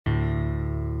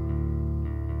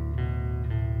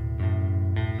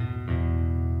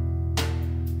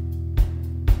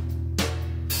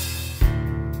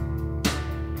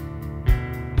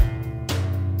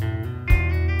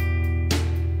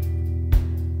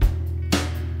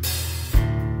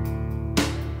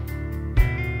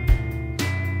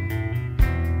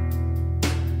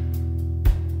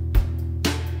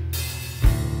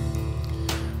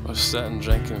sitting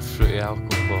drinking fruity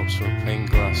alcohol pops from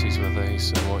pint glasses with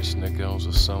ice and watching the girls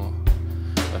of summer,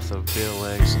 with their bare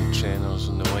legs and trainers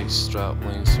and the white strap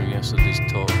lines from yesterday's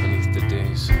top beneath the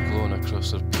days, glowing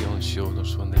across their peeling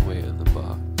shoulders when they wait at the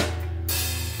bar.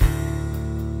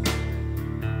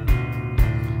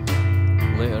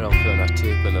 Later I'll put on a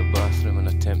tape in the bathroom and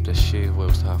attempt to shave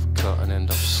whilst half cut and end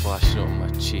up slashing it on my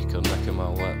cheek or nicking my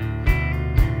lip.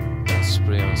 I'll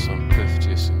spray on some poof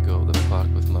juice and go up the park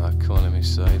with my economy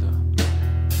cider.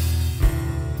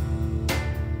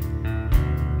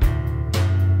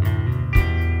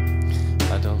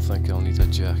 I don't think I'll need a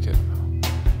jacket.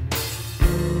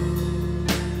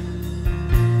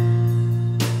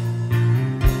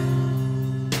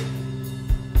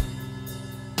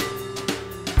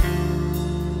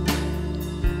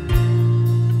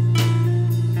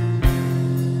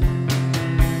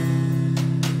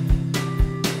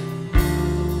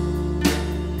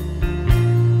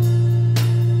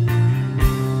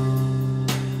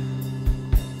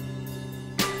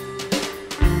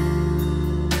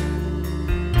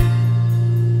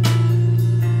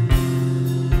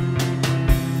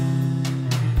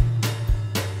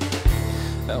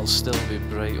 It'll still be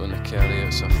bright when the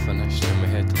carryouts are finished and we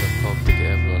head to the pub to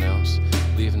get everyone else,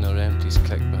 leaving our empties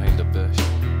kicked behind a bush.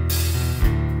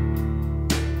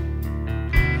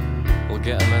 We'll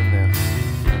get them in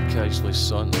there and casually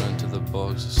saunter into the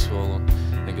bogs of Swallow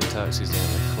and get taxis down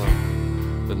to the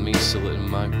club, with me saluting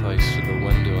magpies through the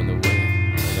window on the way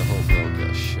in the hope that I'll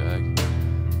get a shag.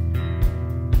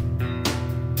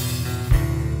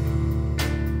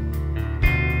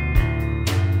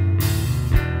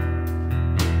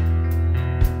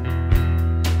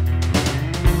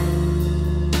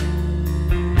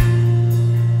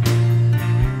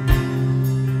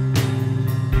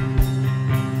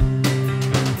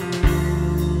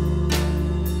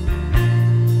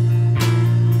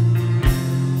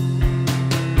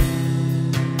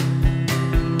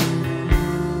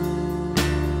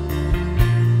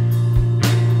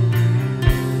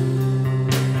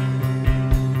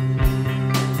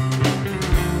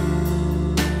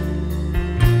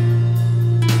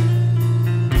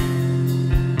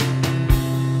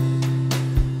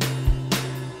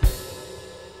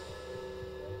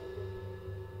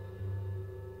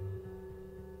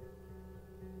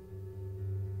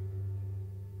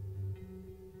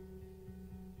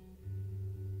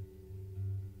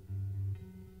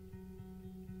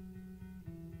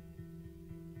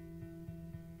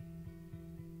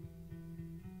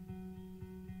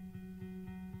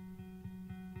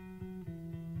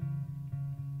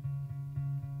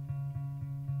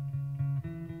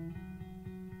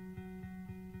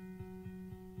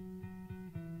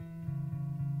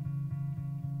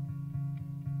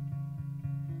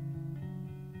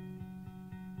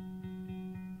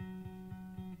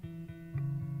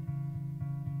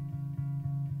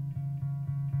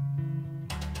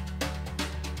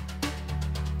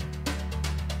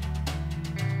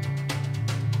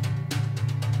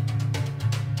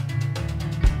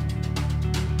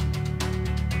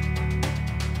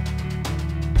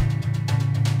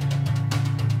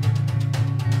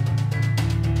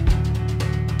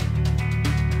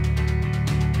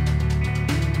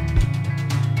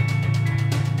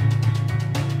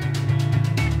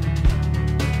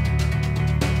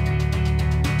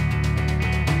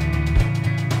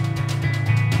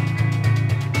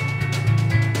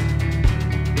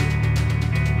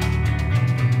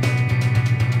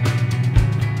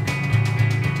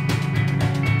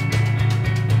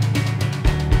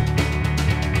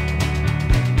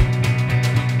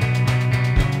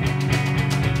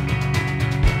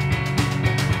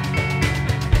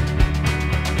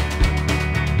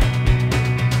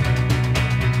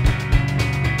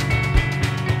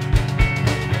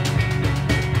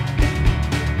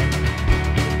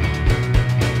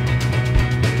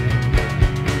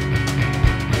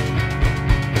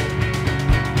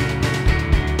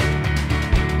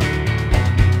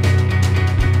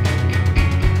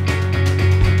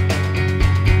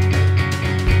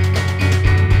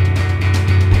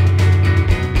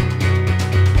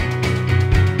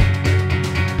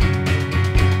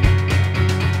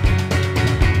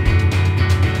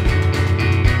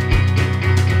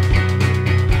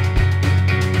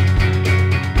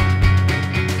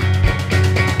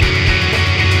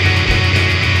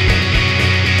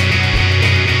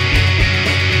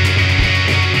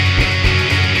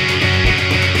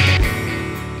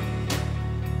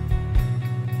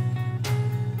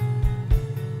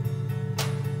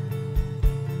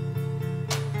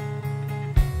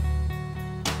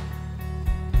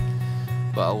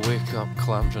 But I'll wake up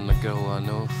clamped on the girl I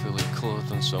know, fully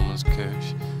clothed on someone's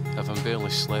couch, Having barely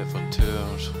slept for 2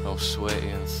 hours, all sweaty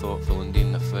and thoughtful and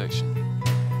needing affection.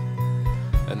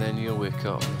 And then you'll wake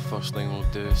up and the first thing we'll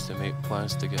do is to make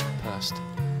plans to get past.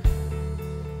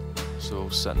 So we'll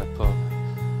sit in the pub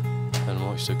and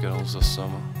watch the girls this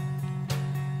summer.